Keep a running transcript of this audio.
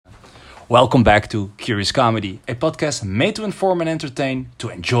Welcome back to Curious Comedy, a podcast made to inform and entertain, to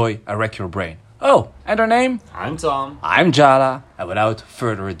enjoy and wreck your brain. Oh, and our name? I'm Tom. I'm Jala, and without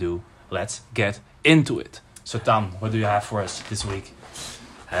further ado, let's get into it. So Tom, what do you have for us this week?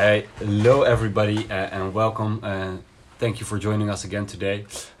 Hey, hello everybody and welcome. Thank you for joining us again today.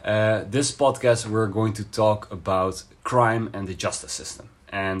 This podcast we're going to talk about crime and the justice system.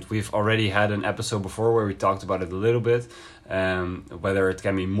 And we've already had an episode before where we talked about it a little bit. Whether it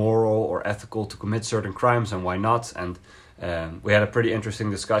can be moral or ethical to commit certain crimes and why not. And we had a pretty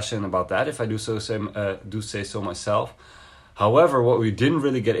interesting discussion about that, if I do say so myself. However, what we didn't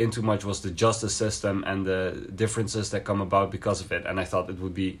really get into much was the justice system and the differences that come about because of it. And I thought it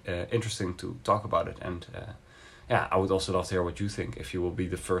would be interesting to talk about it. And I would also love to hear what you think. If you will be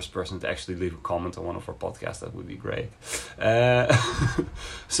the first person to actually leave a comment on one of our podcasts, that would be great.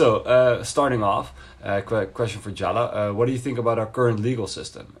 So, starting off, question for Jala. What do you think about our current legal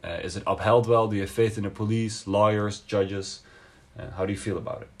system? Is it upheld well? Do you have faith in the police, lawyers, judges? How do you feel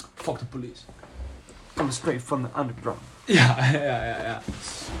about it? Fuck the police. Coming straight from the underground. Yeah.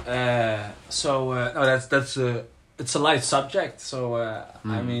 It's a light subject, so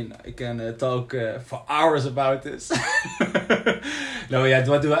I mean, I can talk for hours about this. No, yeah,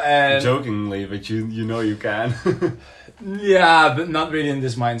 what do I... Jokingly, but you know you can. Yeah, but not really in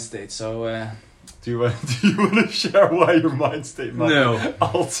this mind state, so... Do you want to share why your mind state might No.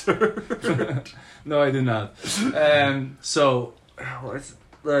 alter? No, I do not. So, what's...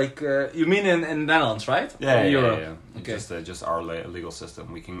 Like, you mean in Netherlands, right? Yeah, in Europe. yeah. Okay. Just our legal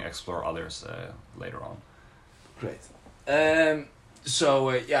system. We can explore others later on. Great.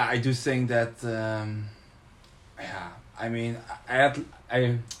 I do think that. I mean,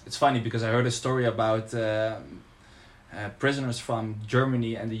 it's funny because I heard a story about prisoners from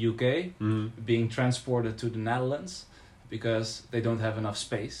Germany and the UK being transported to the Netherlands because they don't have enough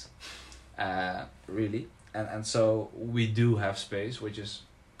space, really, and so we do have space, which is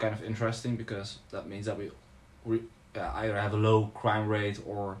kind of interesting because that means that we either have a low crime rate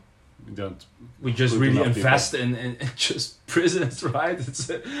or we just really invest in just prisons, right? It's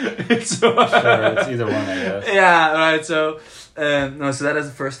sure, it's either one, I guess. Yeah, right. So so that is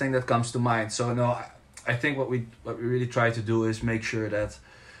the first thing that comes to mind. So no, I think what we really try to do is make sure that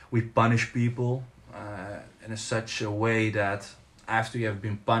we punish people in such a way that after you have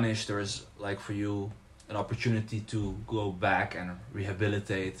been punished, there is like for you an opportunity to go back and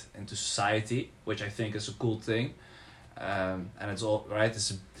rehabilitate into society, which I think is a cool thing. And it's all right.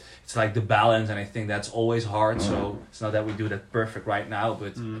 It's like the balance, and I think that's always hard. So it's not that we do that perfect right now,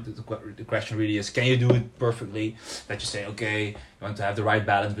 but the question really is: can you do it perfectly? That you say, okay, you want to have the right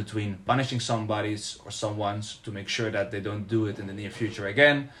balance between punishing somebody's or someone's to make sure that they don't do it in the near future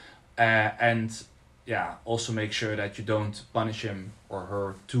again, and also make sure that you don't punish him or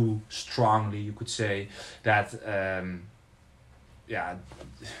her too strongly. You could say that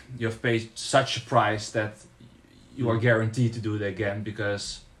you have paid such a price that you are guaranteed to do it again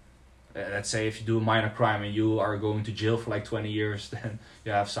because let's say if you do a minor crime and you are going to jail for like 20 years, then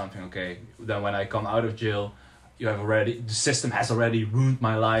you have something, okay, then when I come out of jail, the system has already ruined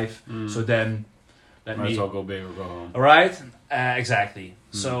my life, so then might as well go big or go home. Alright, exactly.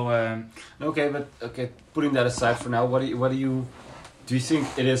 So okay, putting that aside for now, do you think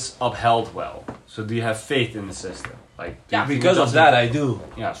it is upheld well? So do you have faith in the system? Because of that I do.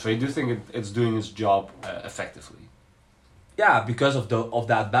 Yeah, so you do think it's doing its job effectively? Yeah, because of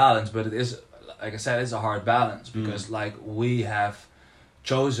that balance, but it is, like I said, it's a hard balance because like we have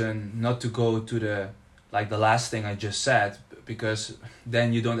chosen not to go to the last thing I just said, because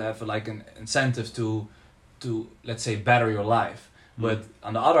then you don't have like an incentive to let's say better your life. But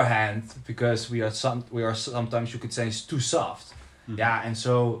on the other hand, because we are sometimes, you could say, it's too soft. Yeah, and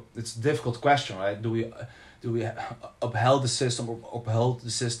so it's a difficult question, right? Do we uphold the system or uphold the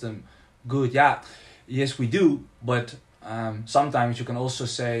system good? Yeah, yes we do, but sometimes you can also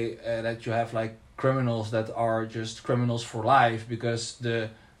say that you have like criminals that are just criminals for life because the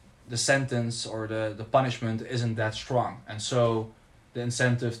sentence or the punishment isn't that strong, and so the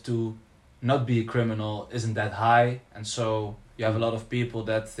incentive to not be a criminal isn't that high, and so you have a lot of people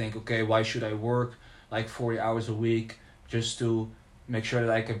that think, okay, why should I work like 40 hours a week just to make sure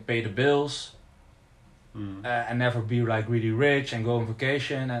that I can pay the bills and never be like really rich and go on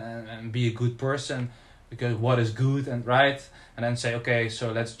vacation and be a good person, because what is good and right, and then say, okay,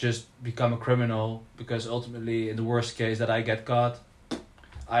 so let's just become a criminal because ultimately in the worst case that I get caught,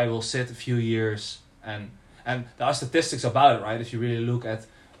 I will sit a few years, and there are statistics about it, right? If you really look at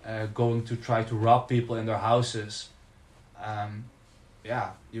going to try to rob people in their houses,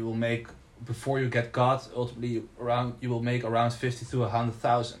 you will make, before you get caught, ultimately you will make around 50 to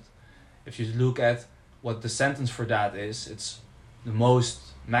 100,000. if you look at what the sentence for that is, it's the most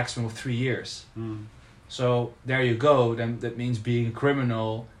maximum of 3 years. So there you go. Then that means being a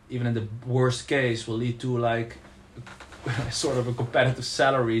criminal, even in the worst case, will lead to like sort of a competitive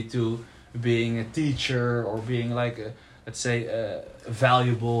salary to being a teacher or being like a, let's say, a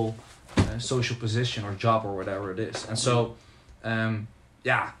valuable social position or job or whatever it is. And so,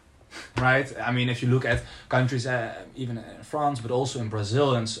 yeah, right. I mean, if you look at countries, even in France, but also in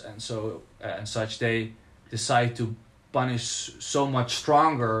Brazil and so and such, they decide to punish so much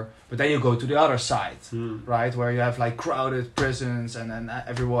stronger, but then you go to the other side, right, where you have like crowded prisons and then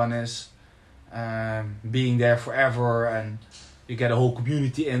everyone is being there forever, and you get a whole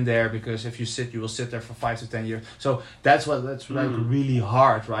community in there, because if you sit, you will sit there for 5 to 10 years. So that's like really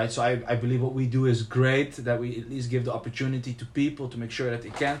hard, right? So I believe what we do is great, that we at least give the opportunity to people to make sure that they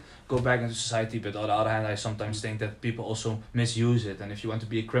can go back into society. But on the other hand, I sometimes think that people also misuse it. And if you want to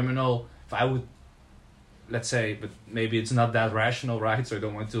be a criminal, if I would, let's say, but maybe it's not that rational, right? So I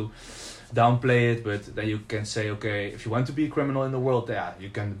don't want to downplay it, but then you can say, okay, if you want to be a criminal in the world, yeah, you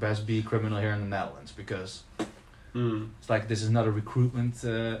can best be a criminal here in the Netherlands, because it's like, this is not a recruitment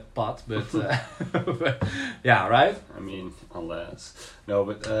pot, but, but yeah, right? I mean, unless no,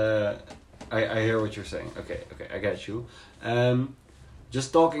 but I hear what you're saying. Okay, I get you.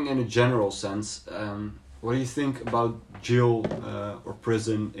 Just talking in a general sense, what do you think about jail or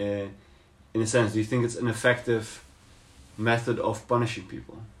prison? In a sense, do you think it's an effective method of punishing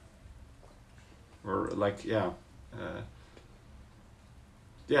people? Or like,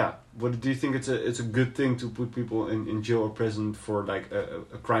 what do you think it's a good thing to put people in jail or prison for like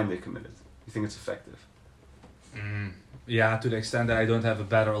a crime they committed? Do you think it's effective? Yeah, to the extent that I don't have a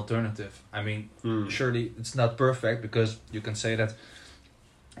better alternative. I mean, surely it's not perfect, because you can say that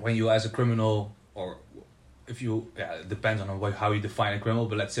when you as a criminal, or if you, it depends on how you define a criminal,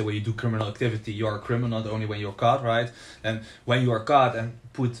 but let's say when you do criminal activity, you're a criminal not only when you're caught, right? And when you are caught and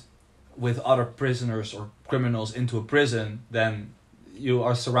put with other prisoners or criminals into a prison, then you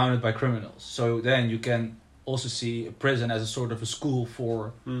are surrounded by criminals. So then you can also see a prison as a sort of a school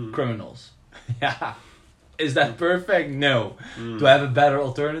for criminals. Yeah. Is that perfect? No. Do I have a better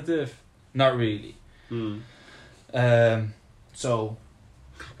alternative? Not really. So,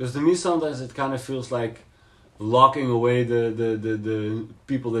 because to me sometimes it kind of feels like locking away the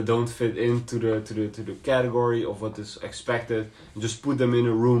people that don't fit into the category of what is expected, and just put them in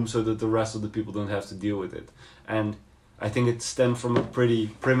a room so that the rest of the people don't have to deal with it. And I think it stemmed from a pretty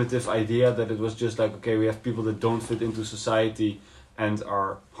primitive idea that it was just like, okay, we have people that don't fit into society and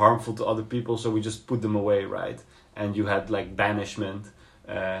are harmful to other people, so we just put them away, right? And you had like banishment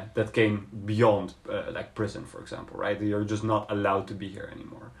that came beyond like prison, for example, right? You're just not allowed to be here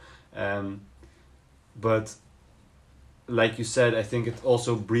anymore. But like you said, I think it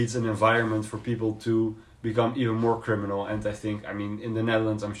also breeds an environment for people to become even more criminal. And I think, I mean, in the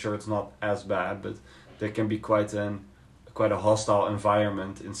Netherlands, I'm sure it's not as bad, but there can be quite a hostile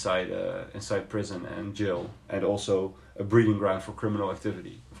environment inside prison and jail, and also a breeding ground for criminal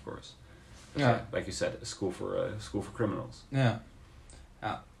activity, of course. Yeah, like you said, a school for criminals. Yeah.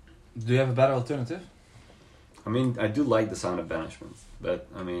 Do you have a better alternative? I mean, I do like the sound of banishment, but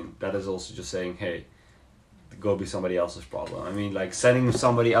I mean, that is also just saying, hey, go be somebody else's problem. I mean, like sending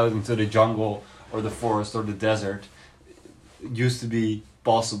somebody out into the jungle or the forest or the desert used to be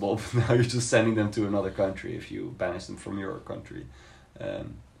possible, but now you're just sending them to another country if you banish them from your country.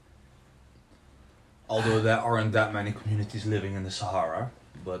 Although there aren't that many communities living in the Sahara,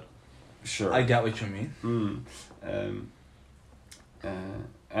 but sure, I get what you mean.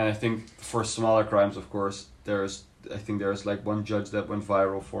 And I think for smaller crimes, of course, there's like one judge that went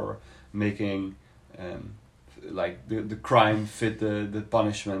viral for making like the crime fit the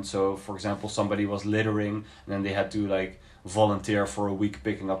punishment. So for example, somebody was littering and then they had to like volunteer for a week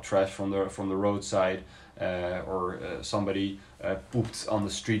picking up trash from the roadside, or somebody pooped on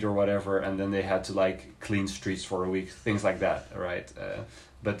the street or whatever, and then they had to like clean streets for a week, things like that, right?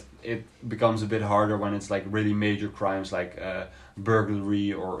 But it becomes a bit harder when it's like really major crimes like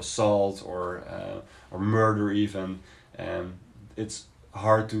burglary or assault or murder even. It's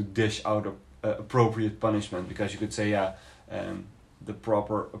hard to dish out a appropriate punishment, because you could say, the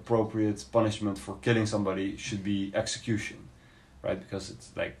proper appropriate punishment for killing somebody should be execution, right? Because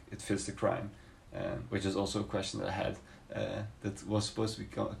it's like it fits the crime, which is also a question that I had that was supposed to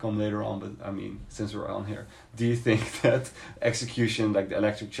come later on, but I mean, since we're on here, do you think that execution, like the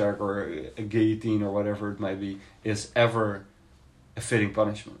electric chair or a guillotine or whatever it might be, is ever a fitting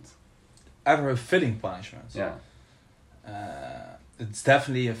punishment? Ever a fitting punishment? Yeah. It's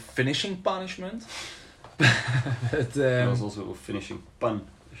definitely a finishing punishment. But it was also a finishing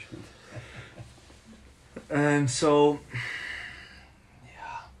punishment. And so,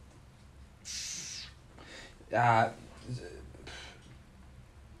 yeah,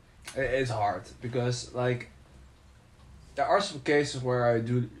 it's hard because like there are some cases where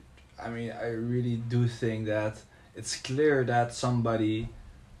I really do think that it's clear that someone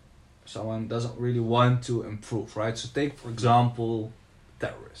doesn't really want to improve, right? So take for example,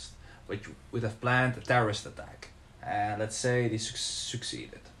 terrorists, which would have planned a terrorist attack, and let's say they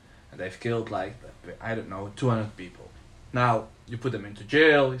succeeded, and they've killed like I don't know 200 people. Now you put them into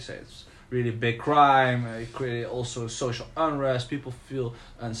jail. You say it's really big crime. You create also social unrest. People feel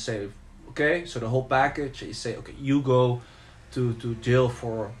unsafe. Okay, so the whole package. You say okay, you go to jail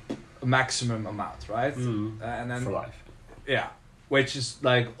for a maximum amount, right? And then for life. Yeah, which is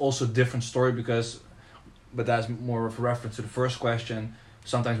like also a different story but that's more of a reference to the first question.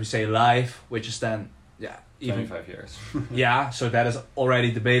 Sometimes we say life, which is then even 25 years. yeah, so that is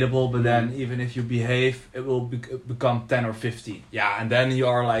already debatable. But then even if you behave, it will become 10 or 15. Yeah, and then you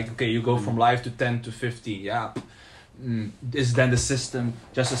are like okay, you go from life to 10 to 15. Yeah. Is then the system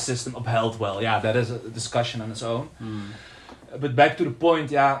just a system upheld well? Yeah, that is a discussion on its own. But back to the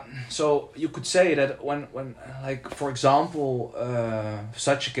point, yeah. So you could say that when like for example,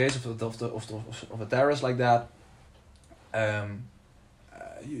 such a case of a terrorist like that,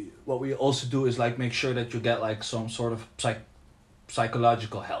 what we also do is like make sure that you get like some sort of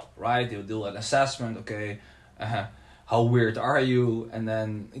psychological help, right? They'll do an assessment. Okay, how weird are you, and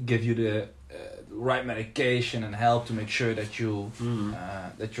then give you the right medication and help to make sure that you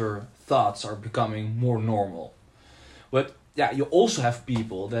that your thoughts are becoming more normal. But yeah, you also have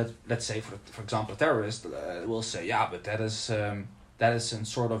people that, let's say for example, a terrorist will say, yeah, but that is a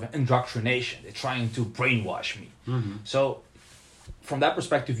sort of indoctrination. They're trying to brainwash me. So from that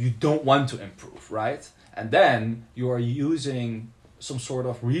perspective, you don't want to improve, right? And then you are using some sort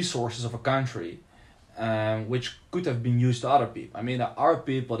of resources of a country, which could have been used to other people. I mean, there are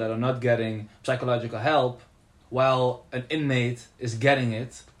people that are not getting psychological help while an inmate is getting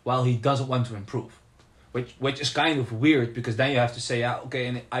it while he doesn't want to improve. Which is kind of weird, because then you have to say, yeah, okay,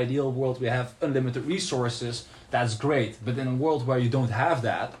 in an ideal world we have unlimited resources, that's great. But in a world where you don't have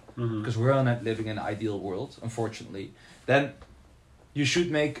that, because we're not living in an ideal world, unfortunately, then you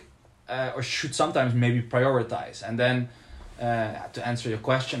should make, or should sometimes maybe prioritize. And then, to answer your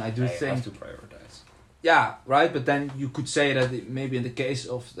question, I do think... have to prioritize. Yeah, right, but then you could say that maybe in the case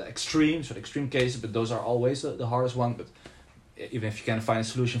of the extremes, or the extreme cases, but those are always the hardest one, but even if you can find a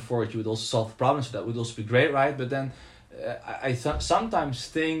solution for it, you would also solve the problems, so that would also be great, right? But then I sometimes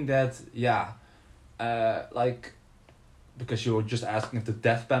think that, like, because you're just asking if the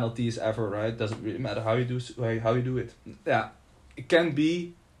death penalty is ever, right? Doesn't really matter how you do it. Yeah, it can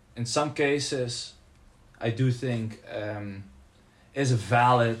be, in some cases, I do think, is a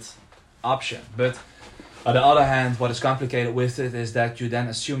valid option. But on the other hand, what is complicated with it is that you then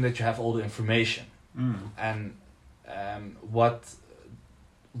assume that you have all the information. And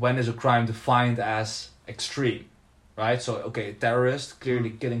when is a crime defined as extreme, right? So okay, terrorist clearly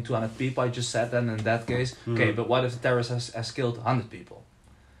killing 200 people, I just said that in that case. Okay, but what if the terrorist has killed 100 people?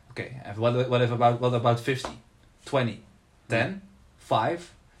 Okay, and what about 50, 20, 10,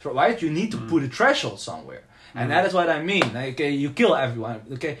 5, right? You need to put a threshold somewhere. And that is what I mean. Like, okay, you kill everyone.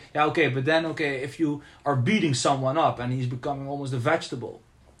 Okay, yeah, okay, but then okay, if you are beating someone up and he's becoming almost a vegetable,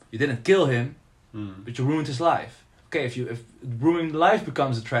 you didn't kill him, but you ruined his life. Okay, if ruining life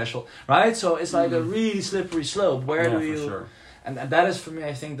becomes a threshold, right? So it's like a really slippery slope. Where do you? Sure. And that is for me,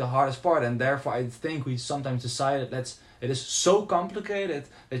 I think, the hardest part. And therefore, I think we sometimes decide that it is so complicated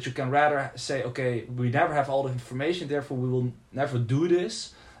that you can rather say, okay, we never have all the information, therefore we will never do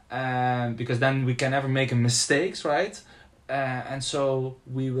this, because then we can never make mistakes, right? And so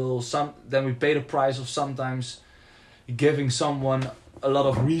we pay the price of sometimes giving someone a lot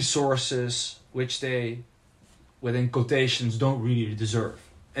of resources which they, within quotations, don't really deserve,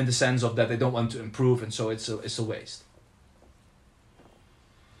 in the sense of that they don't want to improve, and so it's a waste.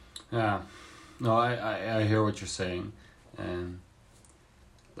 Yeah, no, I hear what you're saying, and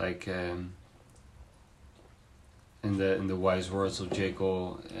like in the wise words of J.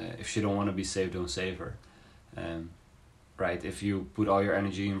 Cole, if she don't want to be saved, don't save her. Right? If you put all your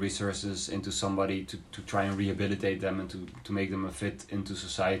energy and resources into somebody to try and rehabilitate them and to make them a fit into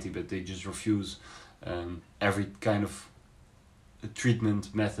society, but they just refuse every kind of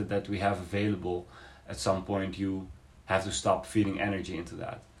treatment method that we have available, at some point you have to stop feeding energy into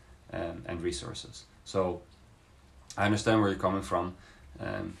that and resources. So I understand where you're coming from,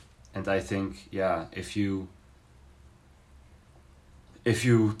 and I think, yeah, if you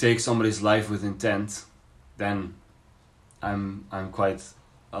take somebody's life with intent, then I'm quite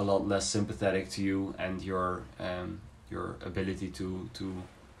a lot less sympathetic to you and your ability to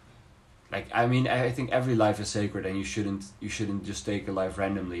like, I mean, I think every life is sacred, and you shouldn't just take a life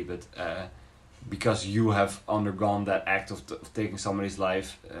randomly, but because you have undergone that act of taking somebody's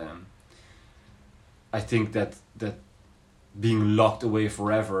life, I think that being locked away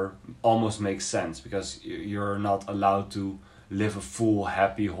forever almost makes sense, because you're not allowed to live a full,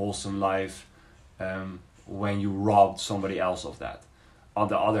 happy, wholesome life when you robbed somebody else of that. On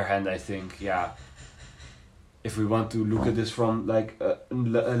the other hand, I think, yeah, if we want to look at this from like a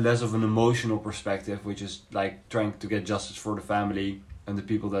less of an emotional perspective, which is like trying to get justice for the family and the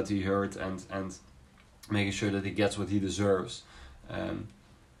people that he hurt, and making sure that he gets what he deserves.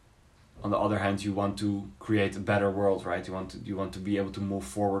 On the other hand, you want to create a better world, right? You want to be able to move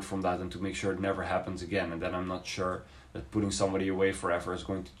forward from that and to make sure it never happens again. And then I'm not sure that putting somebody away forever is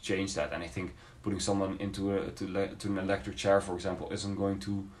going to change that. And I think putting someone into an electric chair, for example, isn't going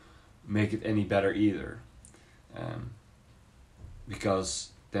to make it any better either.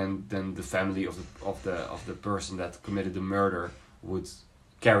 Because then the family of the person that committed the murder would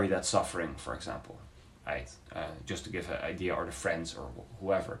carry that suffering, for example, right? Just to give an idea, or the friends or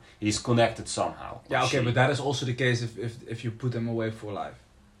whoever, he's connected somehow. Yeah, okay, but that is also the case if you put them away for life.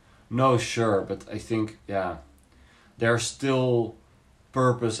 No, sure, but I think, yeah, there's still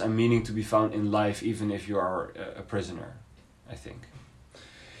purpose and meaning to be found in life, even if you are a prisoner, I think.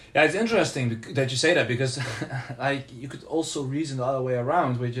 Yeah, it's interesting that you say that, because like you could also reason the other way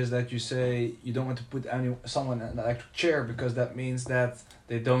around, which is that you say you don't want to put someone in an electric chair because that means that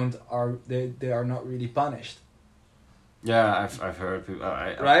they are not really punished. Yeah, I've heard people.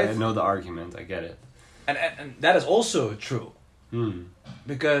 Right? I know the argument. I get it. And that is also true.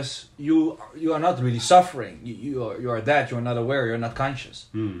 Because you are not really suffering. You are dead. You are not aware. You are not conscious.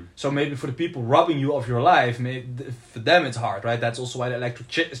 So maybe for the people robbing you of your life, maybe for them it's hard, right? That's also why the electric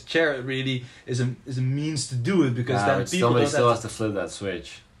chair really is a means to do it, because then people somebody still has to flip that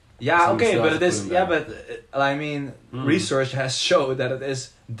switch. Yeah, okay, but it is. Yeah, but I mean, research has shown that it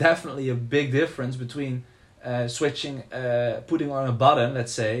is definitely a big difference between switching, putting on a button,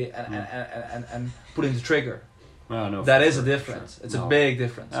 let's say, and putting the trigger. No, that is a difference. Sure. It's a big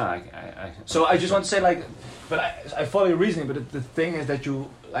difference. So I just want to say, like, but I follow your reasoning. But the thing is that you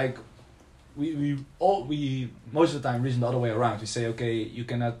like, we most of the time reason the other way around. We say, okay, you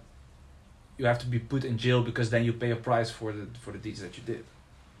have to be put in jail because then you pay a price for the deeds that you did.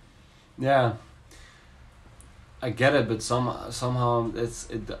 Yeah, I get it, but somehow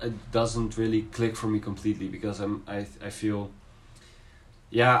it doesn't really click for me completely, because I feel.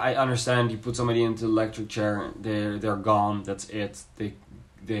 Yeah, I understand. You put somebody into the electric chair, they're gone. That's it.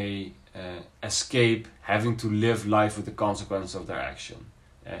 They escape having to live life with the consequence of their action,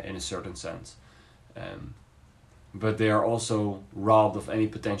 in a certain sense. But they are also robbed of any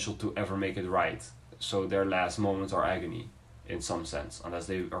potential to ever make it right. So their last moments are agony, in some sense, unless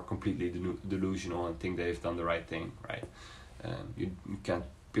they are completely delusional and think they've done the right thing, right? You can't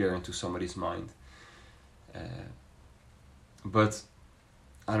peer into somebody's mind. But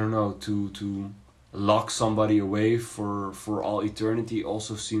I don't know, to lock somebody away for all eternity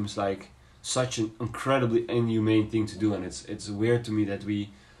also seems like such an incredibly inhumane thing to do, and it's weird to me that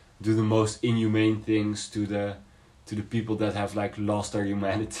we do the most inhumane things to the people that have like lost their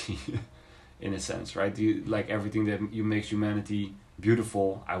humanity in a sense, right? Like everything that makes humanity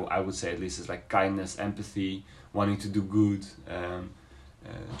beautiful, I would say, at least, is like kindness, empathy, wanting to do good,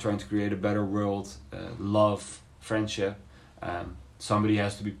 trying to create a better world, love, friendship. Somebody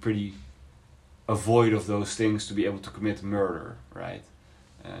has to be pretty void of those things to be able to commit murder, right?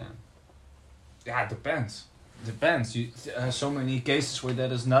 Yeah, it depends. You so many cases where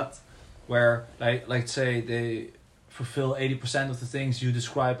that is not, where like say they fulfill 80% of the things you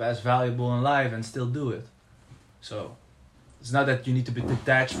describe as valuable in life and still do it. So it's not that you need to be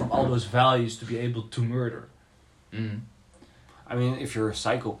detached from all those values to be able to murder. I mean, if you're a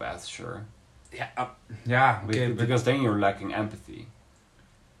psychopath, sure. Yeah, okay, because then you're lacking empathy.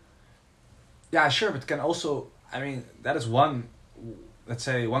 Yeah, sure, but can also, I mean, that is one, let's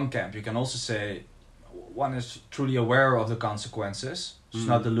say, one camp. You can also say one is truly aware of the consequences, it's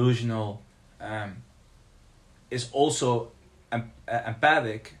not delusional, is also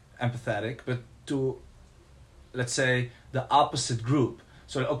empathetic, but to, let's say, the opposite group.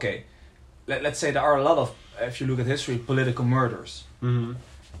 So, okay, let's say there are a lot of, if you look at history, political murders.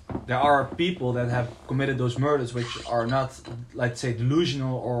 There are people that have committed those murders which are not, let's say,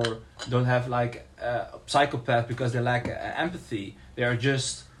 delusional or don't have like a psychopath because they lack empathy.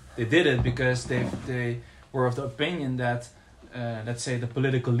 They did it because they were of the opinion that, let's say, the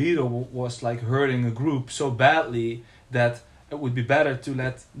political leader was like hurting a group so badly that it would be better to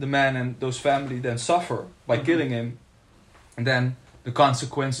let the man and those family then suffer by killing him than the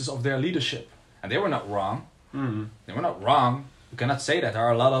consequences of their leadership. And they were not wrong. They were not wrong. You cannot say that. There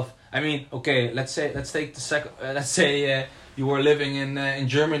are a lot of. I mean, okay, let's take the second. Let's say you were living in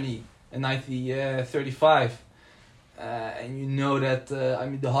Germany in 1935, and you know that I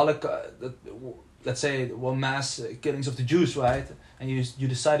mean the Holocaust. Let's say mass killings of the Jews, right? And you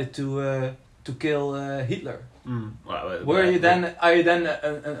decided to kill Hitler. Well, Are you then?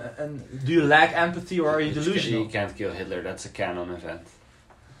 Do you lack empathy or are you delusional? You can't kill Hitler. That's a canon event.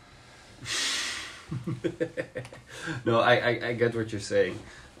 No, I get what you're saying.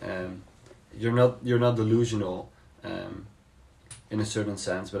 You're not delusional, in a certain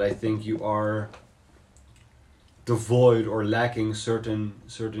sense, but I think you are devoid or lacking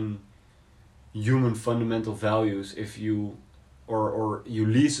certain human fundamental values if you or you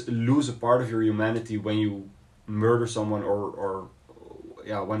lose a part of your humanity when you murder someone or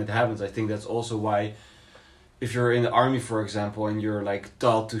when it happens. I think that's also why if you're in the army, for example, and you're like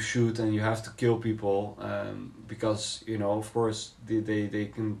taught to shoot and you have to kill people, because of course they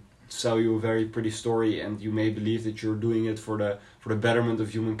can sell you a very pretty story and you may believe that you're doing it for the betterment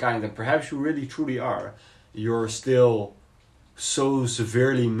of humankind, and perhaps you really truly are. You're still so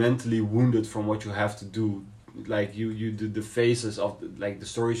severely mentally wounded from what you have to do. Like you do the faces of the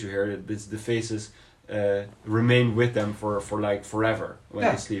stories you hear, the faces remain with them for like forever when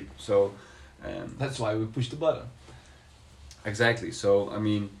they sleep. So that's why we push the button. Exactly. So I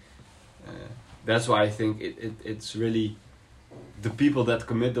mean, that's why I think it's really the people that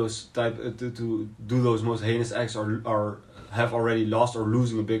commit those to do those most heinous acts are have already lost or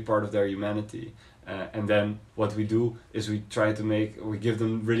losing a big part of their humanity. And then what we do is we give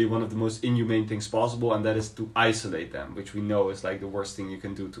them really one of the most inhumane things possible, and that is to isolate them, which we know is like the worst thing you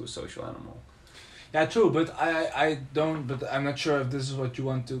can do to a social animal. Yeah, true, but I don't. But I'm not sure if this is what you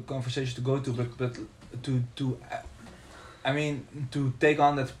want to conversation to go to. But to take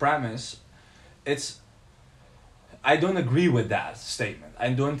on that premise, I don't agree with that statement. I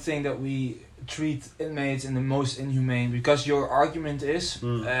don't think that we treat inmates in the most inhumane, because your argument is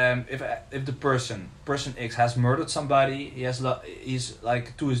if the person X has murdered somebody, he's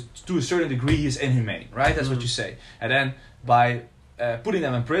like to a certain degree he's inhumane, right? That's what you say, and then by putting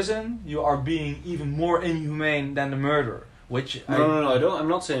them in prison, you are being even more inhumane than the murderer. Which no, I'm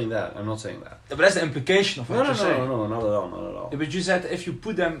not saying that. But that's the implication of what you're saying. No, not at all. Yeah, but you said if you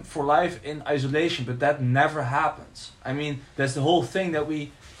put them for life in isolation, but that never happens. I mean, that's the whole thing that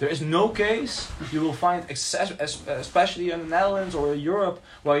there is no case you will find, especially in the Netherlands or Europe,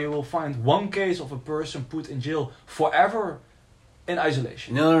 where you will find one case of a person put in jail forever in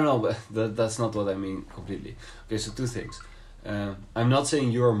isolation. No, but that's not what I mean completely. Okay, so two things. I'm not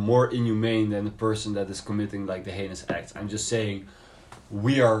saying you're more inhumane than the person that is committing like the heinous acts. I'm just saying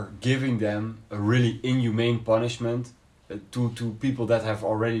we are giving them a really inhumane punishment to people that have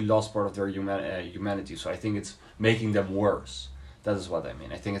already lost part of their humanity. So I think it's making them worse. That is what I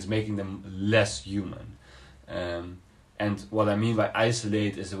mean. I think it's making them less human. And what I mean by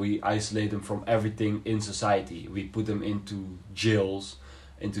isolate is that we isolate them from everything in society. We put them into jails,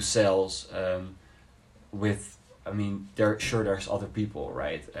 into cells, there's other people,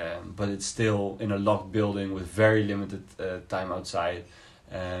 right? But it's still in a locked building with very limited time outside,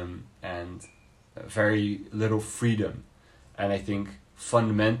 and very little freedom. And I think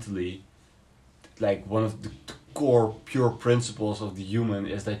fundamentally, like one of the core pure principles of the human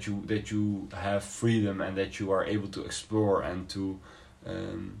is that you have freedom and that you are able to explore and to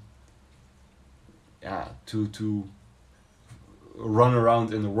run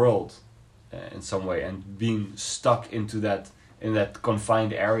around in the world in some way. And being stuck in that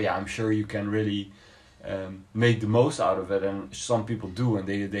confined area, I'm sure you can really make the most out of it, and some people do, and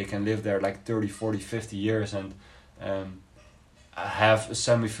they can live there like 30, 40, 50 years and have a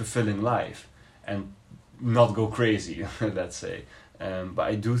semi-fulfilling life and not go crazy, let's say. But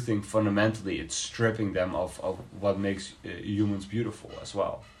I do think fundamentally it's stripping them of what makes humans beautiful as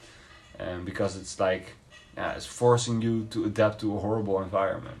well. Because it's like, it's forcing you to adapt to a horrible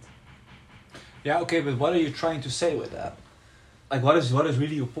environment. Yeah, okay, but what are you trying to say with that? Like, what is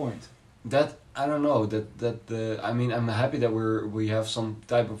really your point? That, I don't know, I'm happy that we have some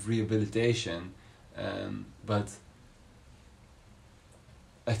type of rehabilitation, but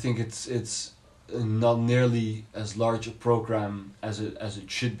I think it's not nearly as large a program as it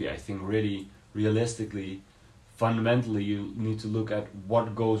should be. I think really realistically, fundamentally, you need to look at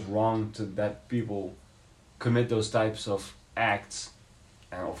what goes wrong to that people commit those types of acts,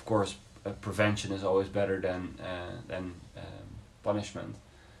 and of course prevention is always better than punishment.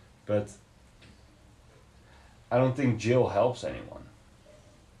 But I don't think jail helps anyone.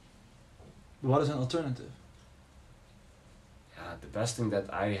 What is an alternative? Yeah, the best thing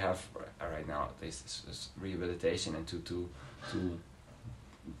that I have right now, at least, is rehabilitation, and to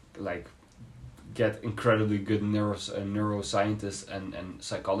like get incredibly good neuroscientists and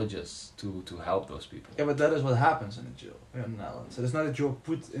psychologists to help those people. Yeah, but that is what happens in the jail here in the Netherlands. It is not that you're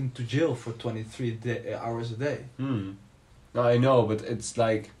put into jail for 23 hours a day. No, I know, but it's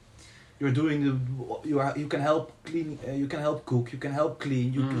like You're doing you can help clean, you can help cook, you can help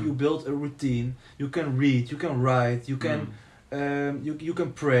clean, you build a routine, you can read, you can write, you can you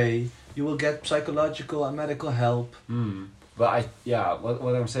can pray, you will get psychological and medical help. But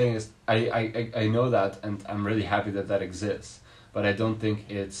what I'm saying is I know that, and I'm really happy that that exists, but I don't think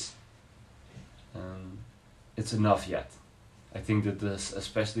it's enough yet. I think that this,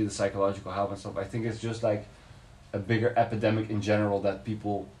 especially the psychological help and stuff, I think it's just like a bigger epidemic in general that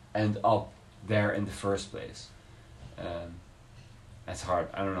people end up there in the first place. It's hard.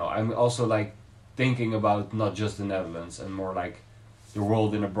 I don't know. I'm also like thinking about not just the Netherlands and more like the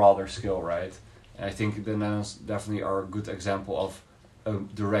world in a broader scale, right? And I think the Netherlands definitely are a good example of a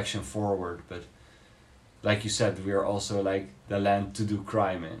direction forward. But like you said, we are also like the land to do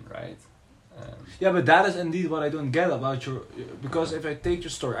crime in, right? Yeah, but that is indeed what I don't get about your, because if I take your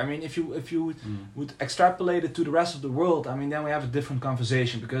story, I mean, if you would extrapolate it to the rest of the world, I mean, then we have a different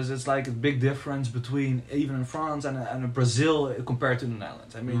conversation, because it's like a big difference between even in France and Brazil compared to the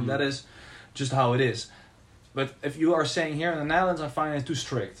Netherlands. I mean, that is just how it is. But if you are saying here in the Netherlands, I find it too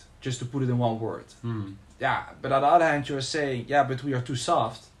strict, just to put it in one word. Yeah, but on the other hand, you're saying, yeah, but we are too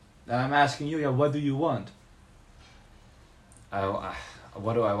soft. And I'm asking you, yeah, what do you want?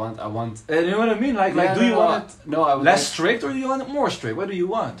 What do I want? I want. You know what I mean? Like, do you want it I would less strict, or do you want it more strict? What do you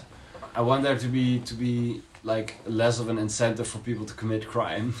want? I want there to be like less of an incentive for people to commit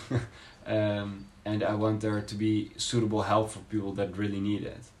crime, and I want there to be suitable help for people that really need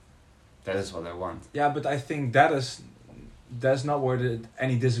it. That is what I want. Yeah, but I think that's not where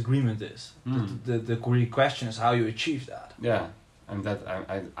any disagreement is. The real question is how you achieve that. Yeah, and that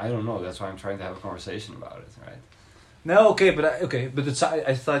I don't know. That's why I'm trying to have a conversation about it, right? No, okay, but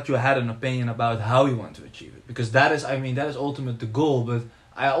I thought you had an opinion about how you want to achieve it, because that is ultimate the goal. But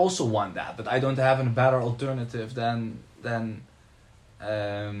I also want that, but I don't have a better alternative than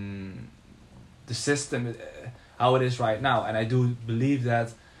the system how it is right now. And I do believe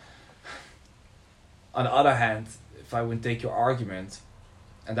that. On the other hand, if I would take your argument,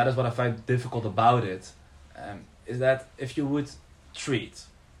 and that is what I find difficult about it, is that if you would treat.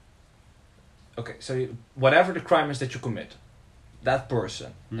 Okay, so whatever the crime is that you commit, that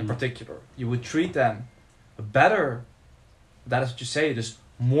person in particular, you would treat them better, that is what you say, it is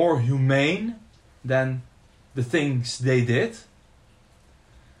more humane than the things they did.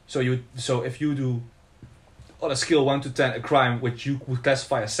 So if you do on a scale 1 to 10 a crime which you would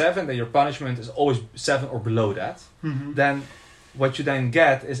classify as 7, then your punishment is always 7 or below that. Then what you then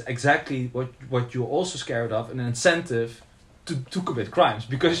get is exactly what you're also scared of, an incentive to commit crimes,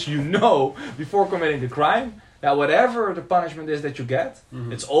 because you know before committing the crime that whatever the punishment is that you get,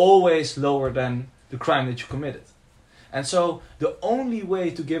 it's always lower than the crime that you committed. And so the only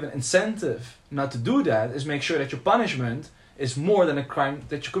way to give an incentive not to do that is make sure that your punishment is more than a crime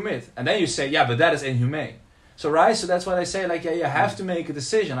that you commit. And then you say, yeah, but that is inhumane. So that's what I say, like, yeah, you have to make a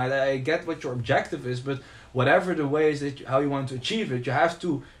decision. I get what your objective is, but whatever the ways how you want to achieve it, you have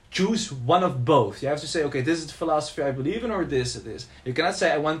to choose one of both. You have to say, okay, this is the philosophy I believe in, or this it is. You cannot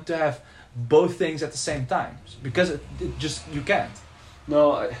say I want to have both things at the same time, because it just, you can't.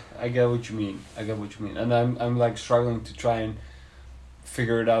 No, I get what you mean. And I'm like struggling to try and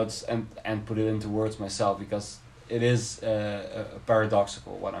figure it out and put it into words myself, because it is a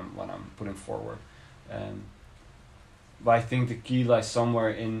paradoxical what I'm putting forward. But I think the key lies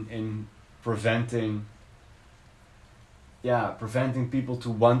somewhere in preventing people to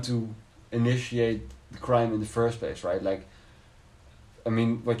want to initiate the crime in the first place, right? Like, I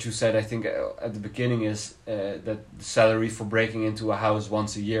mean, what you said, I think at the beginning is that the salary for breaking into a house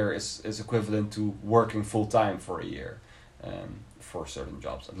once a year is equivalent to working full time for a year, for certain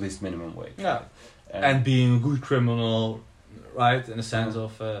jobs, at least minimum wage. Yeah, and being a good criminal, right? In the sense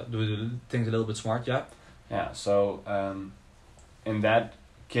of doing things a little bit smart, yeah. Yeah. So in that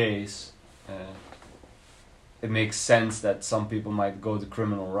case, it makes sense that some people might go the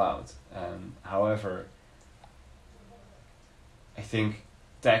criminal route. However, I think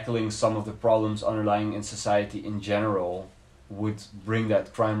tackling some of the problems underlying in society in general would bring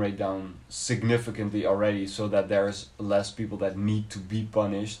that crime rate down significantly already, so that there's less people that need to be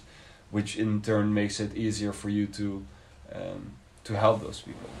punished, which in turn makes it easier for you to help those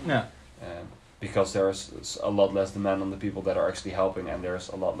people. Yeah. because there's a lot less demand on the people that are actually helping, and there's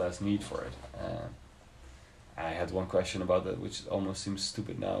a lot less need for it. I had one question about that, which almost seems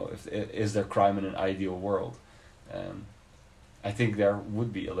stupid now. Is there crime in an ideal world? I think there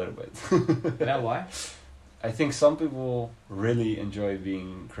would be a little bit. Yeah, why? I think some people really enjoy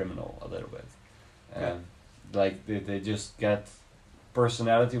being criminal a little bit. Like they just get,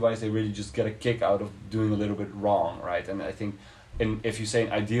 personality wise, they really just get a kick out of doing a little bit wrong, right? And I think if you say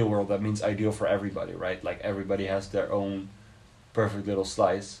an ideal world, that means ideal for everybody, right? Like everybody has their own perfect little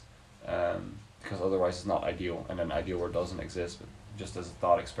slice, because otherwise it's not ideal, and an ideal world doesn't exist, but just as a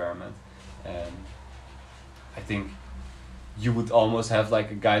thought experiment. I think you would almost have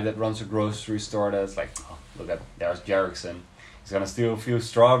like a guy that runs a grocery store that's like, oh, look at, there's Jerrickson. He's gonna steal a few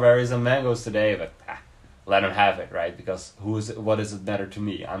strawberries and mangoes today, but let him have it, right? Because what does it matter to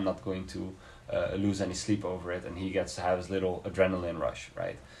me? I'm not going to lose any sleep over it, and he gets to have his little adrenaline rush,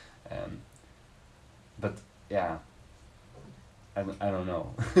 right? But yeah, I don't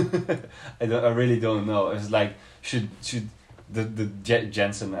know. I really don't know. It's like, should the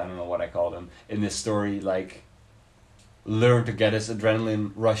Jensen, I don't know what I call him, in this story, like learn to get his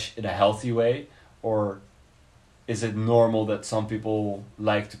adrenaline rush in a healthy way, or is it normal that some people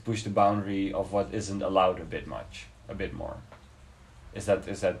like to push the boundary of what isn't allowed a bit more? Is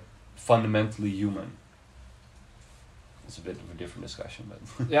that fundamentally human? It's a bit of a different discussion,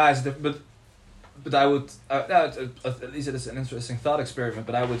 but yeah, but I would at least it is an interesting thought experiment.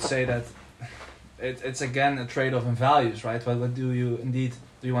 But I would say that it's again a trade-off in values, right? What do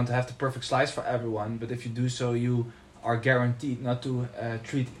you want to have the perfect slice for everyone? But if you do so, you are guaranteed not to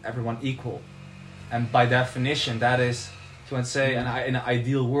treat everyone equal. And by definition, that is, if you want to say, in an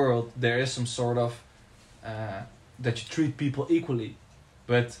ideal world, there is some sort of that you treat people equally.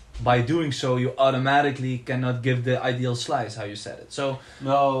 But by doing so, you automatically cannot give the ideal slice, how you said it. So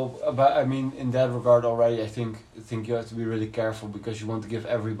no, but I mean, in that regard already, I think you have to be really careful, because you want to give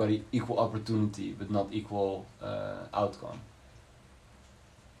everybody equal opportunity, but not equal outcome.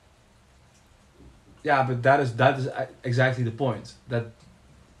 Yeah, but that is exactly the point. That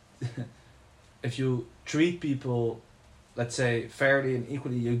if you treat people, let's say, fairly and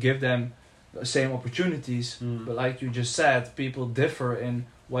equally, you give them the same opportunities. But like you just said, people differ in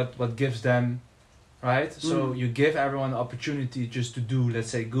what gives them, right? So you give everyone the opportunity just to do, let's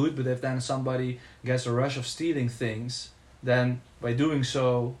say, good. But if then somebody gets a rush of stealing things, then by doing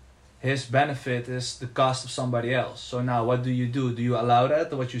so, his benefit is the cost of somebody else. So now what do? Do you allow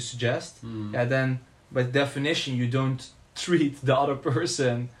that, or what you suggest? Yeah, then by definition, you don't treat the other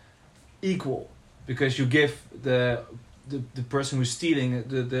person equal, because you give the person who's stealing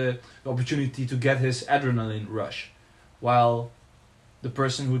the opportunity to get his adrenaline rush, while the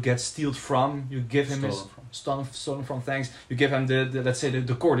person who gets stealed from, you give him stolen from, thanks, you give him the let's say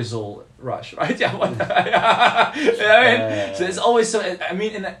the cortisol rush, right? Yeah, so it's always so. I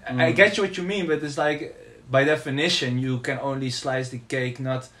mean, I get you what you mean, but it's like by definition you can only slice the cake,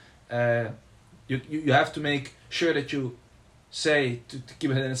 not. You have to make sure that you say, to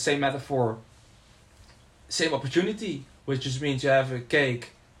keep it in the same metaphor, same opportunity, which just means you have a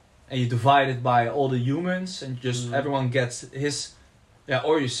cake and you divide it by all the humans, and just everyone gets his. Yeah,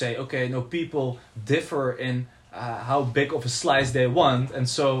 or you say, okay, no, people differ in how big of a slice they want, and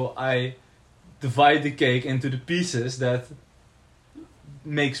so I divide the cake into the pieces that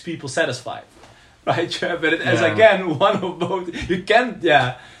makes people satisfied, right? But it is again one of both. You can't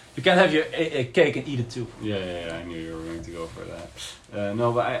have your a cake and eat it too. Yeah, I knew you were going to go for that.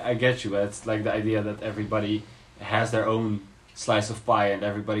 No, but I get you. But it's like the idea that everybody has their own slice of pie and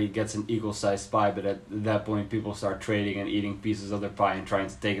everybody gets an equal sized pie, but at that point people start trading and eating pieces of their pie and trying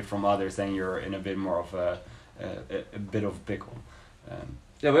to take it from others, then you're in a bit more of a bit of a pickle.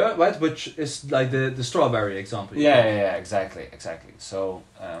 Which is like the strawberry example. Yeah, exactly. So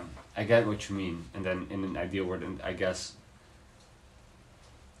I get what you mean, and then in an ideal world, I guess,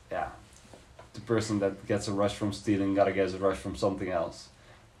 yeah, the person that gets a rush from stealing gotta get a rush from something else.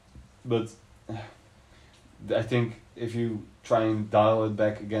 But I think if you try and dial it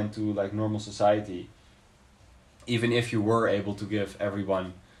back again to like normal society, even if you were able to give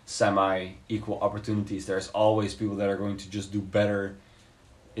everyone semi-equal opportunities, there's always people that are going to just do better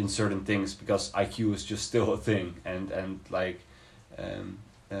in certain things, because IQ is just still a thing, and like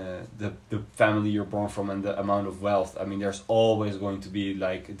the family you're born from and the amount of wealth, I mean, there's always going to be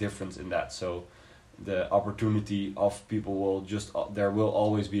like a difference in that. So the opportunity of people will just, there will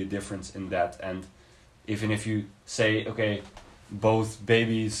always be a difference in that. And even if you say, okay, both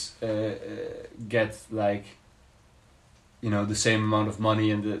babies get like, you know, the same amount of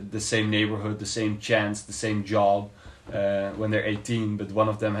money and the same neighborhood, the same chance, the same job, when they're 18, but one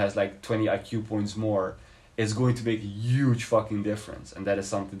of them has like 20 IQ points more, it's going to make a huge fucking difference. And that is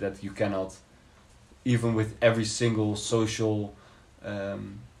something that you cannot, even with every single social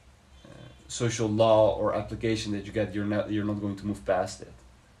social law or application that you get, you're not going to move past it.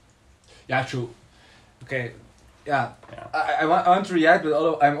 Yeah, true. Okay. Yeah. Yeah. I want to react, but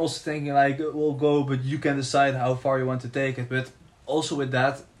although I'm also thinking like we'll go, but you can decide how far you want to take it. But also with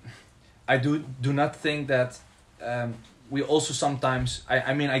that, I do not think that we also sometimes.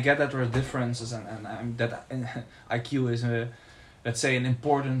 I mean I get that there are differences and that IQ is a, let's say, an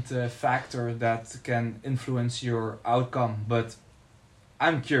important factor that can influence your outcome. But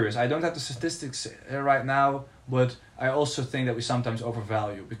I'm curious. I don't have the statistics here right now, but I also think that we sometimes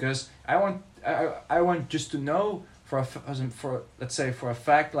overvalue, because I want just to know for let's say for a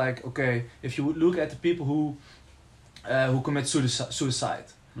fact, like, okay, if you would look at the people who commit suicide,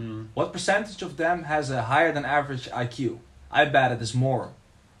 what percentage of them has a higher than average IQ? I bet it is more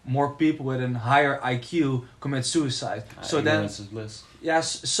people with a higher IQ commit suicide. So then,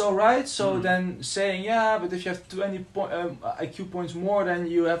 yes, so right, so then saying, yeah, but if you have 20 IQ points more, then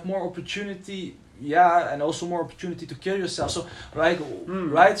you have more opportunity, yeah, and also more opportunity to kill yourself. So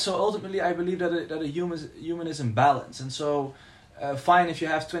right, so ultimately I believe that a human is in balance, and so fine if you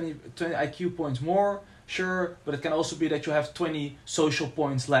have 20 IQ points more, sure, but it can also be that you have 20 social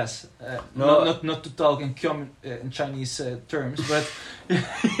points less. Not to talk in Chinese terms, but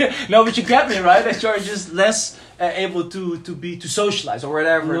no, but you get me, right? That you're just less able to socialize or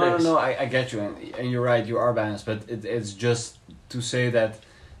whatever. No, I get you, and you're right, you are balanced, but it's just to say that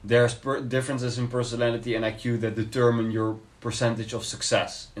there's differences in personality and IQ that determine your percentage of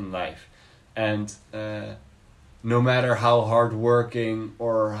success in life, and no matter how hardworking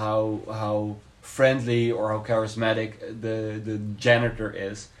or how friendly or how charismatic the janitor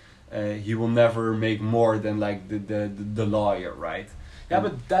is, he will never make more than like the lawyer, right? Yeah,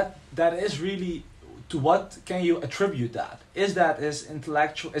 but that is really, to what can you attribute that? Is that his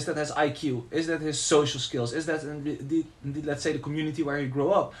intellectual? Is that his IQ? Is that his social skills? Is that indeed, let's say, the community where he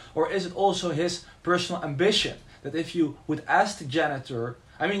grew up? Or is it also his personal ambition? That if you would ask the janitor,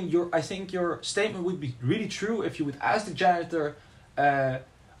 I mean, I think your statement would be really true if you would ask the janitor,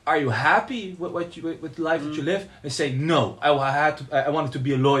 are you happy with the life that you live? They say, no, I wanted to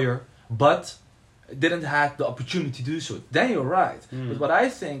be a lawyer, but didn't have the opportunity to do so. Then you're right. But what I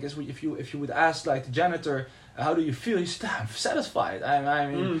think is, if you would ask like the janitor, how do you feel? You say, I'm satisfied. I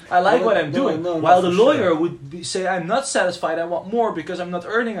mean, I like what I'm doing. While the lawyer would say, I'm not satisfied. I want more because I'm not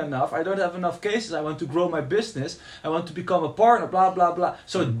earning enough. I don't have enough cases. I want to grow my business. I want to become a partner. Blah blah blah.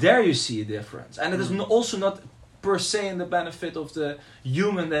 So there you see a difference, and it is also not per se in the benefit of the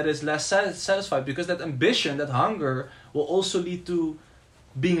human that is less satisfied, because that ambition, that hunger, will also lead to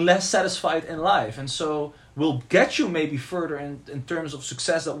being less satisfied in life, and so will get you maybe further in terms of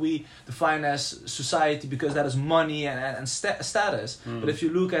success that we define as society, because that is money and status. But if you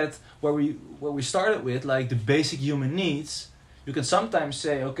look at where we started with, like the basic human needs, you can sometimes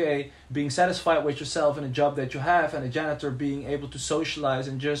say, okay, being satisfied with yourself in a job that you have, and a janitor being able to socialize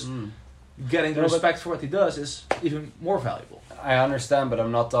and just getting the respect for what he does is even more valuable. I understand, but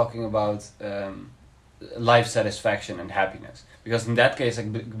I'm not talking about life satisfaction and happiness, because in that case I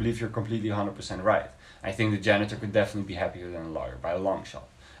believe you're completely 100% right. I think the janitor could definitely be happier than a lawyer by a long shot,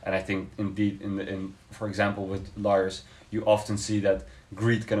 and I think indeed in for example with lawyers you often see that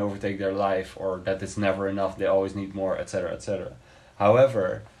greed can overtake their life, or that it's never enough, they always need more, etc., etc.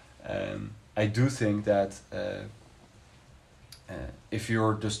 However, I do think that if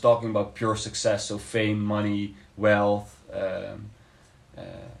you're just talking about pure success, so fame, money, wealth,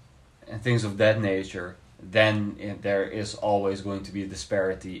 and things of that nature, then there is always going to be a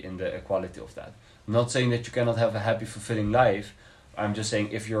disparity in the quality of that. I'm not saying that you cannot have a happy, fulfilling life. I'm just saying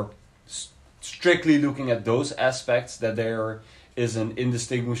if you're strictly looking at those aspects, that there is an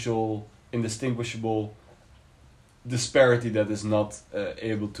indistinguishable disparity that is not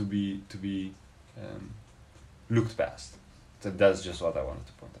able to be looked past. So that's just what I wanted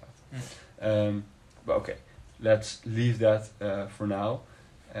to point out. But okay, let's leave that for now.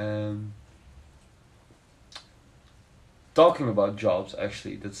 Talking about jobs,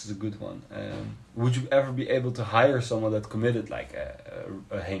 actually, that's a good one. Would you ever be able to hire someone that committed like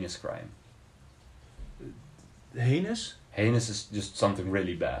a heinous crime? Heinous? Heinous is just something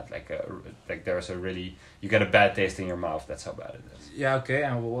really bad. Like there's a really, you get a bad taste in your mouth. That's how bad it is. Yeah. Okay.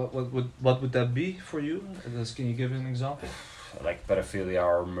 And what would that be for you? Can you give an example? Like pedophilia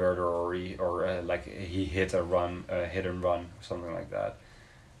or murder, or like he hit and run, something like that.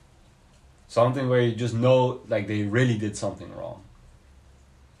 Something where you just know, like, they really did something wrong.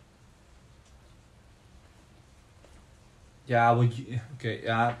 Yeah, would you, okay,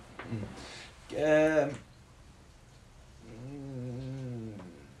 yeah. Um,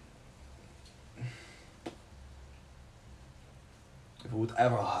 if I would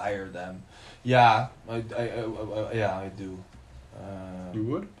ever hire them, yeah, I do. You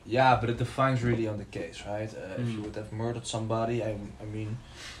would? Yeah, but it defines really on the case, right? If you would have murdered somebody, I mean,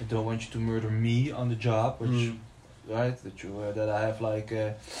 I don't want you to murder me on the job, which, right? That I have like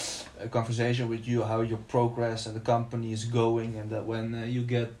a conversation with you, how your progress and the company is going, and that when you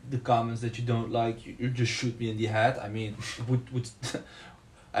get the comments that you don't like, you just shoot me in the head. I mean,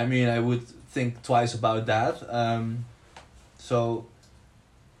 I mean, I would think twice about that.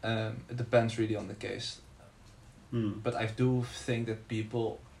 It depends really on the case. But I do think that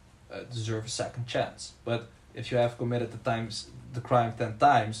people deserve a second chance. But if you have committed the crime 10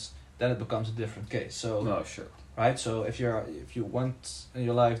 times, then it becomes a different case. So no, sure. Right. So if you once in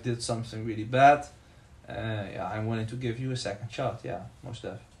your life did something really bad, yeah, I'm willing to give you a second shot. Yeah, most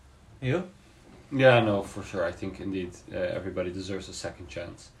def. You? Yeah, no, for sure. I think indeed everybody deserves a second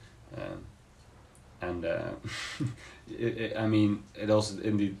chance. I mean, it also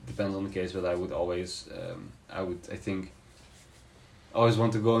indeed depends on the case, but I would always, I think, always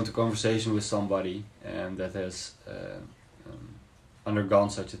want to go into conversation with somebody that has undergone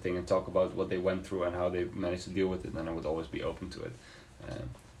such a thing and talk about what they went through and how they managed to deal with it, and I would always be open to it.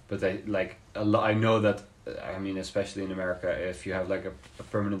 But I know that, I mean, especially in America, if you have like a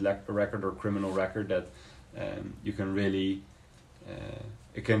permanent record or criminal record, that you can really,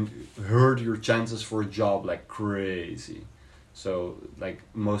 it can hurt your chances for a job like crazy. So like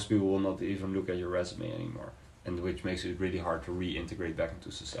most people will not even look at your resume anymore, and which makes it really hard to reintegrate back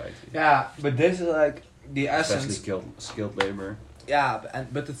into society. Yeah, but this is like the essence. Especially skilled labor. Yeah,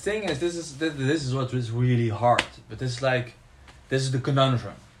 but the thing is, this is what is really hard. But this is the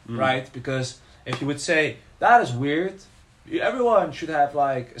conundrum, right? Because if you would say that is weird, everyone should have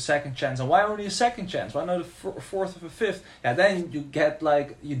like a second chance, and why only a second chance? Why not a fourth or a fifth? Yeah, then you get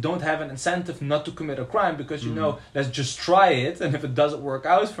like you don't have an incentive not to commit a crime because you know, let's just try it, and if it doesn't work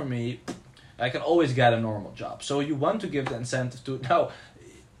out for me, I can always get a normal job. So you want to give the incentive to no.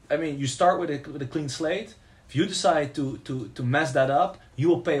 I mean, you start with a clean slate. If you decide to mess that up, you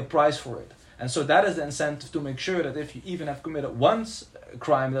will pay a price for it. And so that is the incentive to make sure that if you even have committed once a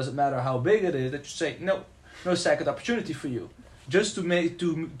crime, it doesn't matter how big it is, that you say no second opportunity for you. Just to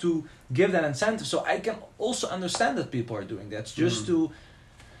give that incentive. So I can also understand that people are doing that. Just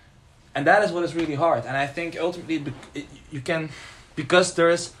and that is what is really hard. And I think ultimately you can, because there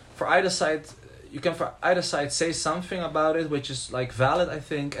is for either side say something about it which is like valid, I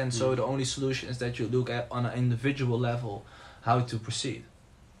think, and so the only solution is that you look at on an individual level how to proceed.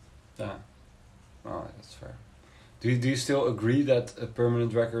 Yeah. Oh, that's fair. Do you still agree that a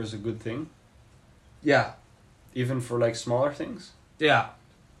permanent record is a good thing? Yeah. Even for like smaller things? Yeah.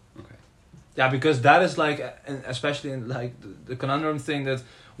 Okay. Yeah, because that is like, especially in like the conundrum thing, that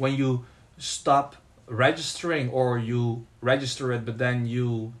when you stop registering or you register it but then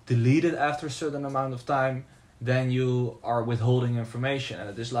you delete it after a certain amount of time, then you are withholding information, and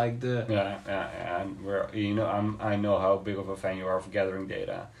it is like the and I know how big of a fan you are of gathering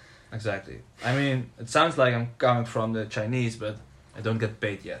data. Exactly. I mean, it sounds like I'm coming from the Chinese, but I don't get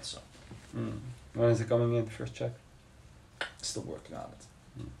paid yet, so. When is it coming in, the first check? Still working on it.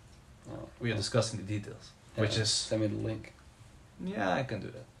 Oh, we are discussing the details, which is. Send me the link. Yeah, I can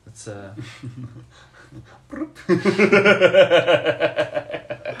do that. It's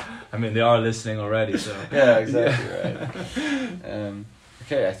I mean, they are listening already, so. Yeah, exactly right.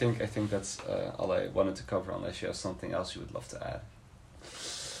 Okay, I think that's all I wanted to cover. Unless you have something else you would love to add.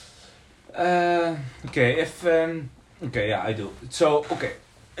 Okay, yeah, I do. So, okay,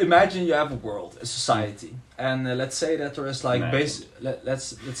 imagine you have a world, a society, and let's say that there is like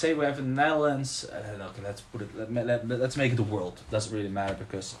let's say we have in the Netherlands. Okay, let's put it. Let's make it the world. Doesn't really matter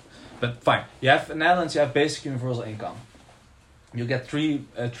but fine. You have in the Netherlands. You have basic universal income. You get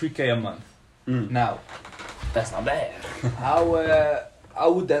 3K a month. Now, that's not bad. How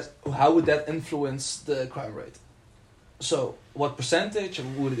would that influence the crime rate? So, what percentage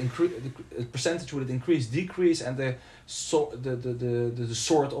would it increase? Percentage would it increase, decrease, and the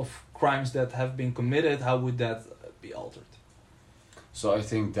sort of crimes that have been committed? How would that be altered? So I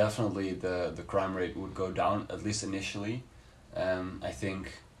think definitely the crime rate would go down, at least initially. I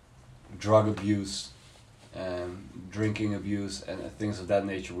think drug abuse, drinking abuse, and things of that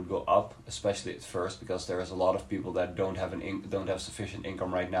nature would go up, especially at first, because there's a lot of people that don't have sufficient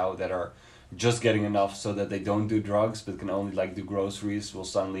income right now, that are just getting enough so that they don't do drugs but can only like do groceries, will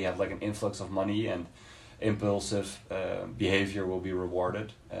suddenly have like an influx of money, and impulsive behavior will be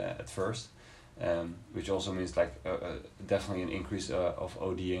rewarded at first. which also means like definitely an increase of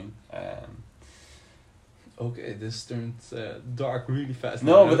ODing. Okay, this turned dark really fast.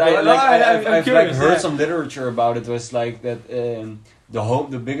 No, but I've like curious, heard yeah. some literature about it. Was like that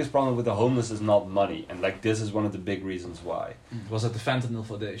the biggest problem with the homeless is not money, and like this is one of the big reasons why. Was it the Fentanyl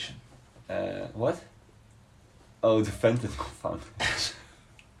Foundation? What? Oh, the Fentanyl Foundation.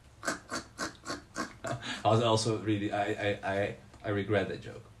 I was also really I regret that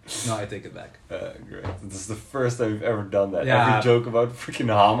joke. No, I take it back. Great. This is the first time we've ever done that. Yeah. Every joke about freaking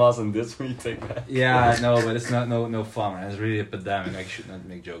Hamas and this one you take back. Yeah, no, but it's not no fun. It's really a pandemic. I should not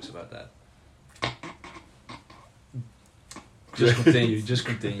make jokes about that. Just continue. Just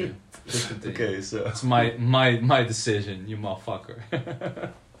continue. Just continue. Okay, so It's my decision, you motherfucker.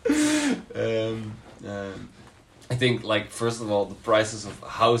 I think like first of all the prices of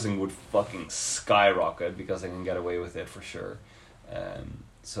housing would fucking skyrocket because they can get away with it for sure.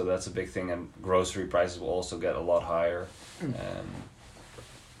 So that's a big thing, and grocery prices will also get a lot higher.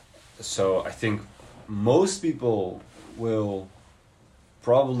 So I think most people will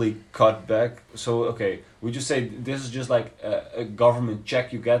probably cut back. So okay, would you say this is just like a government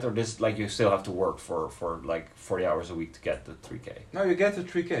check you get, or this like you still have to work for like 40 hours a week to get the 3K? No, you get to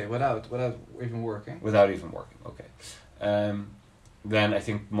 3K without even working. Without even working, okay. Then I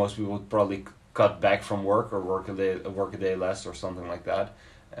think most people would probably cut back from work or work a day less or something like that.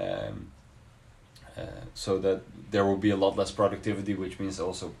 So that there will be a lot less productivity, which means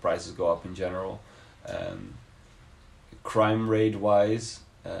also prices go up in general. Crime rate wise,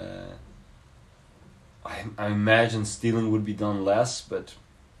 I imagine stealing would be done less, but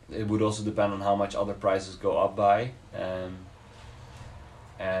it would also depend on how much other prices go up by.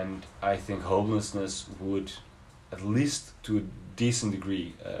 And I think homelessness would, at least to a decent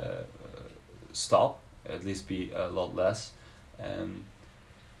degree, stop, at least be a lot less. And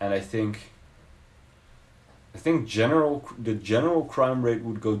I think the general crime rate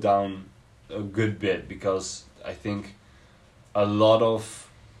would go down a good bit, because I think a lot of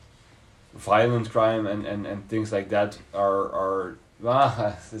violent crime and things like that are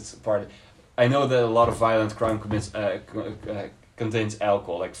it's part. I know that a lot of violent crime contains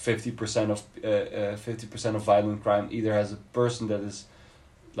alcohol. Like 50% of violent crime either has a person that is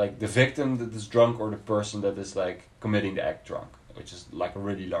like the victim that is drunk, or the person that is like committing the act drunk, which is like a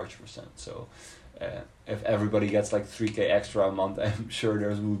really large percent. So if everybody gets like 3K extra a month, I'm sure there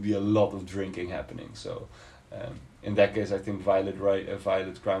will be a lot of drinking happening. So in that case, I think violent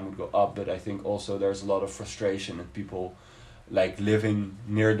crime would go up, but I think also there's a lot of frustration and people like living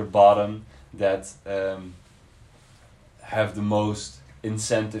near the bottom that have the most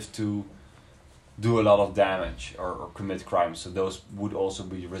incentive to do a lot of damage or commit crimes. So those would also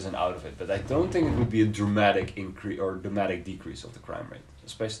be risen out of it. But I don't think it would be a dramatic increase or dramatic decrease of the crime rate,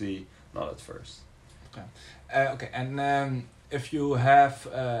 especially not at first. Okay, and if you have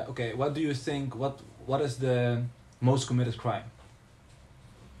what do you think? What is the most committed crime?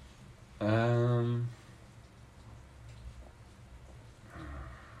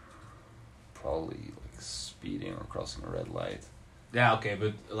 Probably like speeding or crossing a red light. Yeah, okay,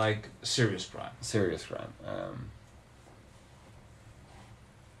 but like serious crime. Serious crime.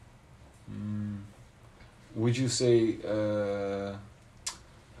 Would you say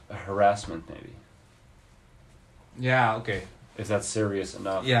harassment maybe? Yeah, okay. If that's serious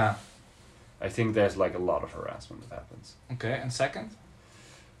enough. Yeah. I think there's like a lot of harassment that happens. Okay, and second?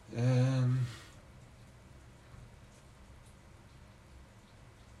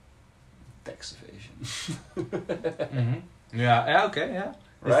 Tax evasion. Mm-hmm. Yeah, okay, yeah.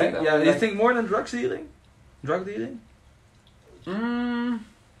 Right? You think more than drug dealing? Drug dealing?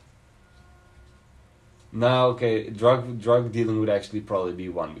 No, okay. Drug dealing would actually probably be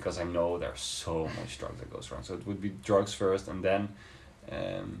one, because I know there's so much drug that goes wrong. So it would be drugs first, and then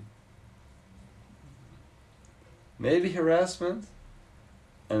maybe harassment,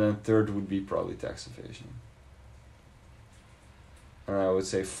 and then third would be probably tax evasion. And I would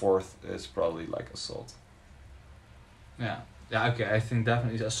say fourth is probably like assault. Yeah. Yeah, okay, I think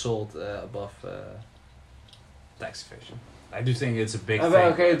definitely assault above tax evasion. I do think it's a big thing.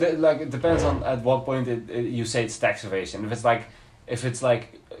 Okay, like it depends on at what point you say it's tax evasion. If it's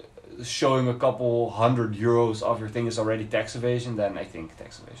like showing a couple €100 of your thing is already tax evasion, then I think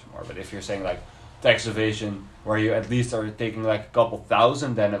tax evasion more. But if you're saying like tax evasion where you at least are taking like a couple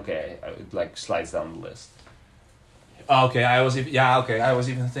thousand, then okay, it like slides down the list. Okay, I was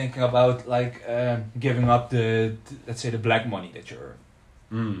even thinking about like giving up the let's say the black money that you earn.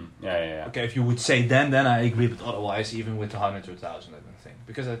 Yeah. Okay, if you would say then I agree, but otherwise even with the 100 or 1,000, I don't think,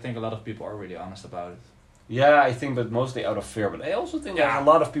 because I think a lot of people are really honest about it. Yeah, I think, but mostly out of fear. But I also think there's a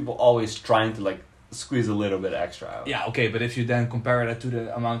lot of people always trying to like squeeze a little bit extra out. Yeah, okay, but if you then compare that to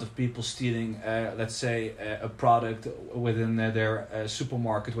the amount of people stealing, let's say, a product within their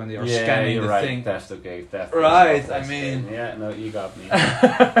supermarket when they are scanning you're the right. thing. Theft, okay, theft. Right, I mean... Yeah, no, you got me.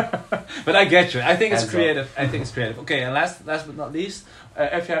 But I get you. I think it's Hands creative. I think it's creative. Okay, and last but not least,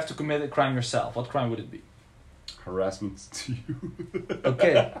 if you have to commit a crime yourself, what crime would it be? Harassment to you.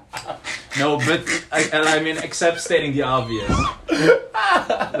 Okay. No, but I mean, except stating the obvious.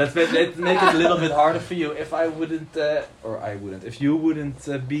 Let's make it a little bit harder for you. If I wouldn't, if you wouldn't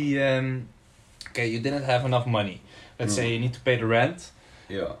be, okay, you didn't have enough money. Let's say you need to pay the rent.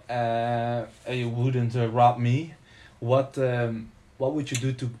 Yeah. You wouldn't rob me. What would you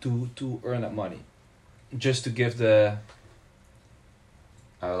do to earn that money? Just to give the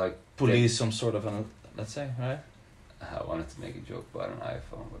police some sort of an, let's say, right? I wanted to make a joke about an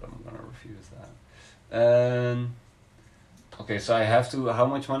iPhone, but I'm gonna refuse that. Okay, so I have to. How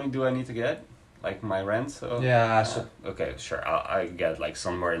much money do I need to get? Like my rent? So yeah. So okay, sure. I get like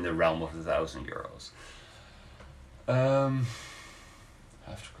somewhere in the realm of €1,000.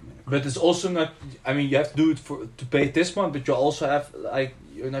 Have to commit. But it's also not. I mean, you have to do it to pay it this month, but you also have like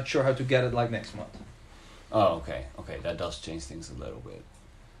you're not sure how to get it like next month. Oh, okay. Okay, that does change things a little bit.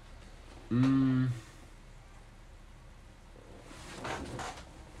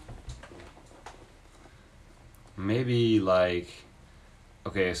 Maybe like,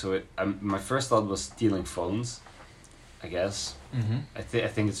 okay, so my first thought was stealing phones, I guess. Mm-hmm. I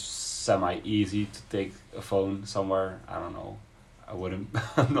think it's semi-easy to take a phone somewhere. I don't know. I wouldn't.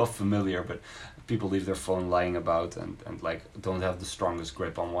 I'm not familiar, but people leave their phone lying about and like don't have the strongest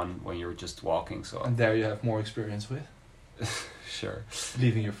grip on one when you're just walking. So and there you have more experience with. Sure.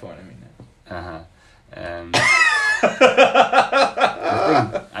 Leaving your phone. I mean.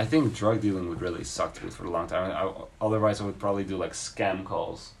 I think drug dealing would really suck to do for a long time. Otherwise, I would probably do like scam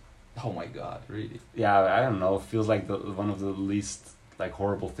calls. Oh my god, really? Yeah, I don't know. It feels like one of the least like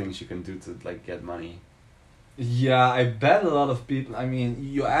horrible things you can do to like get money. Yeah, I bet a lot of people. I mean,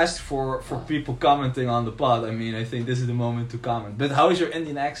 you asked for people commenting on the pod. I mean, I think this is the moment to comment. But how is your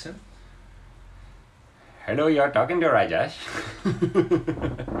Indian accent? Hello, you're talking to Rajesh.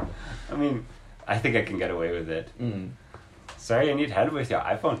 I mean, I think I can get away with it. Sorry, I need help with your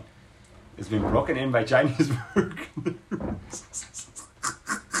iPhone. It's been broken in by Chinese workers.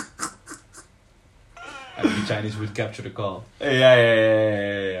 I mean, the Chinese would capture the call.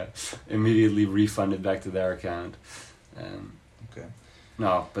 Yeah. Immediately refund it back to their account. Okay.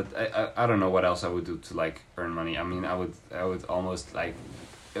 No, but I don't know what else I would do to like earn money. I mean, I would almost like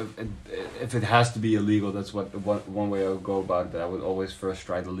if it has to be illegal, that's what one way I would go about it. But I would always first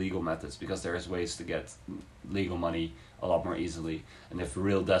try the legal methods because there is ways to get legal money a lot more easily. And if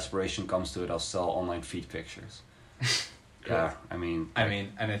real desperation comes to it, I'll sell online feet pictures. Yeah, I mean,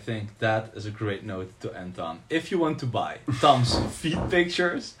 and I think that is a great note to end on. If you want to buy Tom's feet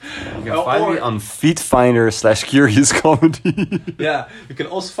pictures, you can find me on Feetfinder/Curious Comedy. Yeah, you can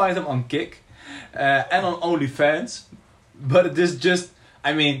also find him on Kik and on OnlyFans. But it is just,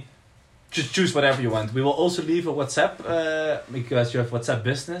 I mean, just choose whatever you want. We will also leave a WhatsApp because you have WhatsApp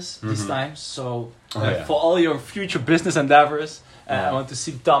Business these times. So for all your future business endeavors. I want to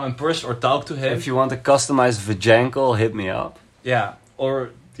see Tom in person or talk to him. If you want a customized vajankle, hit me up. Yeah, or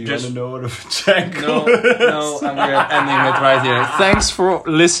do you want to know what a vajankle is? No, and we're ending it right here. Thanks for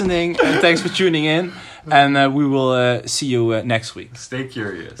listening and thanks for tuning in. And we will see you next week. Stay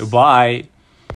curious. Bye.